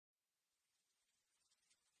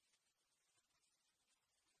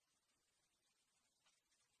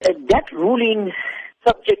That ruling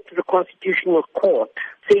subject to the Constitutional Court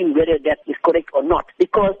saying whether that is correct or not.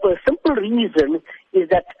 Because for a simple reason is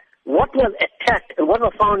that what was attacked and what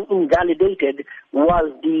was found invalidated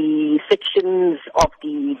was the sections of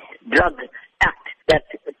the Drug Act that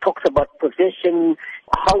talks about possession.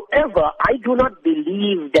 However, I do not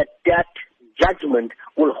believe that judgment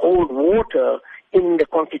will hold water in the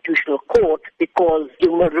Constitutional Court, because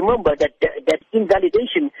you must remember that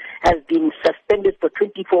invalidation has been suspended for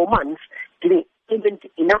 24 months, giving even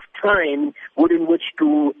enough time within which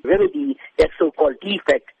to remedy that so-called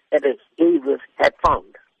defect that the Davis had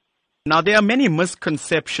found. Now, there are many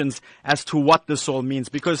misconceptions as to what this all means,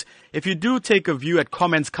 because if you do take a view at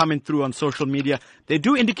comments coming through on social media, they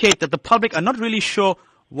do indicate that the public are not really sure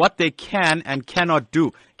what they can and cannot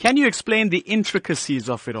do. Can you explain the intricacies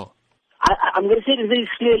of it all? I'm going to say this very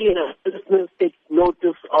clearly, and listeners take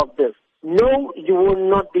notice of this. No, you will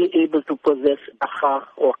not be able to possess Dagga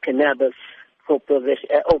or cannabis or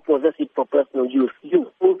possess it for personal use.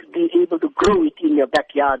 You won't be able to grow it in your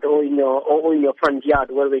backyard or in your front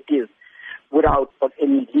yard, wherever it is, without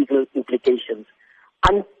any legal implications.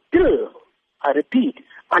 Until, I repeat,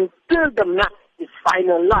 until the map is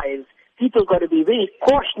finalized, people got to be very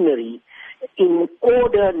cautionary in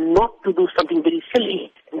order not to do something very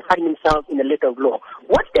silly and find themselves in a letter of law.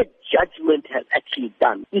 What the judgment has actually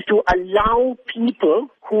done is to allow people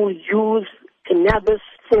who use cannabis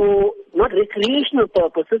for not recreational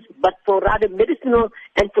purposes, but for rather medicinal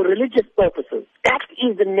and for religious purposes. That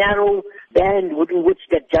is the narrow band within which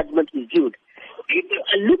that judgment is viewed. People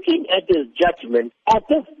are looking at this judgment as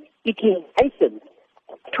if it is licensed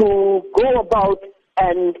to go about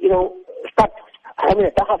and, start having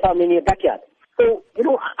a Dagga farm in your backyard. So,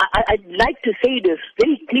 I'd like to say this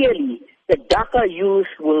very clearly, that Dagga use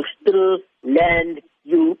will still land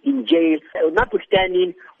you in jail,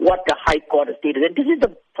 notwithstanding what the High Court has stated. And this is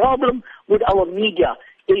the problem with our media.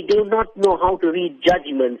 They do not know how to read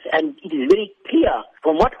judgments, and it is very clear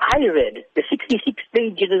from what I read, the 66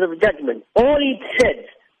 pages of judgment. All it said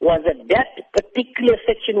was that particular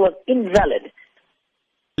section was invalid.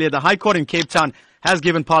 The High Court in Cape Town has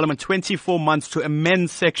given Parliament 24 months to amend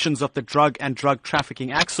sections of the Drug and Drug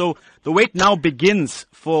Trafficking Act. So the wait now begins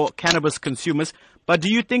for cannabis consumers. But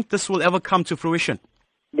do you think this will ever come to fruition?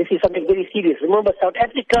 This is something very serious. Remember, South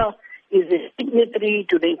Africa is a signatory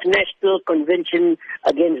to the International Convention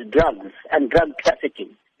Against Drugs and Drug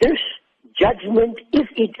Trafficking. This judgment, if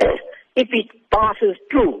it passes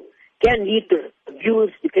through, can lead to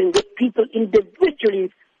abuse. You can get people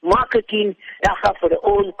individually marketing Dagga for their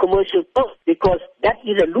own commercial purpose, because that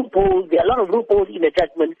is a loophole. There are a lot of loopholes in the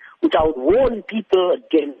judgment, which I would warn people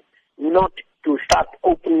against not to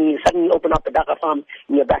suddenly open up a Dagga farm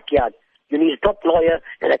in your backyard. You need a top lawyer,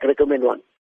 and I can recommend one.